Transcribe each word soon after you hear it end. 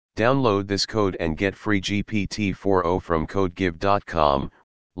Download this code and get free GPT-4o from codegive.com,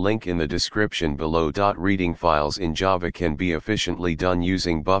 link in the description below. Reading files in Java can be efficiently done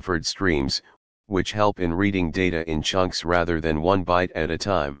using buffered streams, which help in reading data in chunks rather than 1 byte at a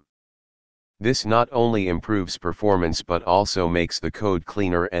time. This not only improves performance but also makes the code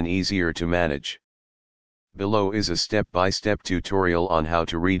cleaner and easier to manage. Below is a step-by-step tutorial on how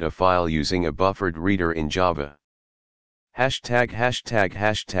to read a file using a buffered reader in Java.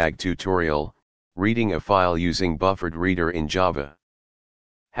 #####tutorial, reading a file using buffered reader in Java.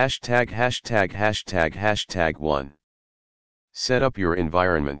 #####1. Set up your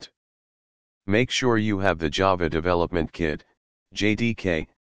environment. Make sure you have the Java Development Kit, JDK,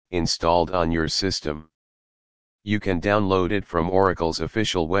 installed on your system. You can download it from Oracle's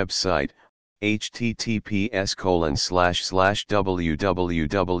official website,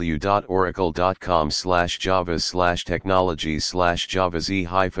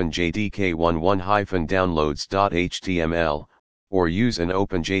 or use an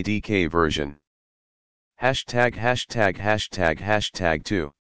open JDK version.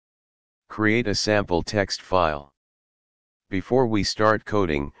 #####2. Create a sample text file. Before we start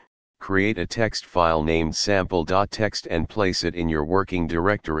coding, create a text file named sample.txt and place it in your working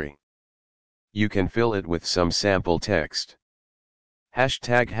directory. You can fill it with some sample text.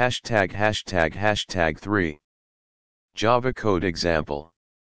 #####3. Java code example.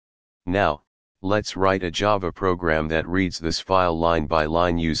 Now, let's write a Java program that reads this file line by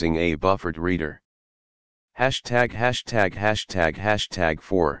line using a buffered reader.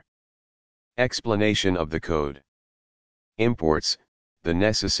 ####4. Explanation of the code. Imports, the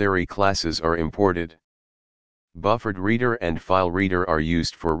necessary classes are imported. Buffered reader and file reader are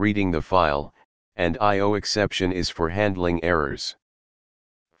used for reading the file, and ioexception is for handling errors.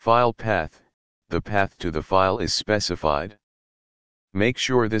 File path, the path to the file is specified. Make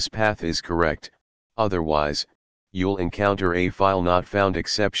sure this path is correct, otherwise, you'll encounter a file not found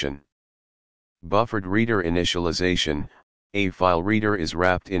exception. Buffered reader initialization, a file reader is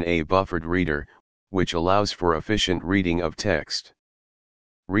wrapped in a buffered reader, which allows for efficient reading of text.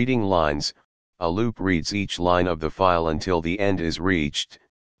 Reading lines, a loop reads each line of the file until the end is reached,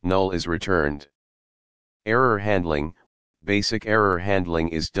 null is returned. Error handling, basic error handling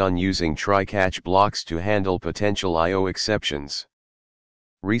is done using try-catch blocks to handle potential I/O exceptions.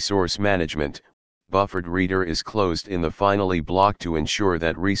 Resource management, buffered reader is closed in the finally block to ensure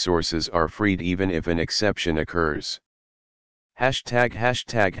that resources are freed even if an exception occurs.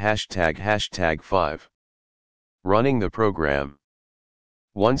 ####5. Running the program.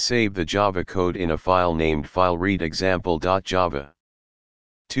 1. Save the Java code in a file named filereader.example.java.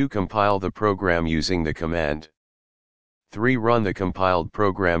 2. Compile the program using the command. 3. Run the compiled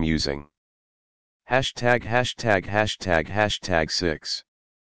program using ####6.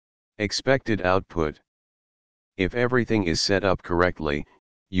 Expected output. If everything is set up correctly,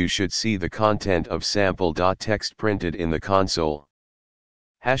 you should see the content of sample.txt printed in the console.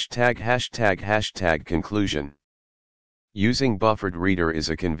 ###conclusion. Using buffered reader is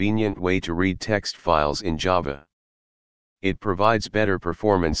a convenient way to read text files in Java. It provides better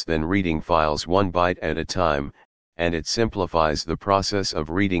performance than reading files 1 byte at a time, and it simplifies the process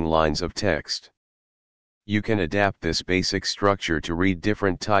of reading lines of text. You can adapt this basic structure to read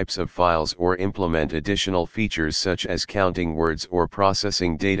different types of files or implement additional features such as counting words or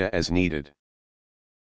processing data as needed.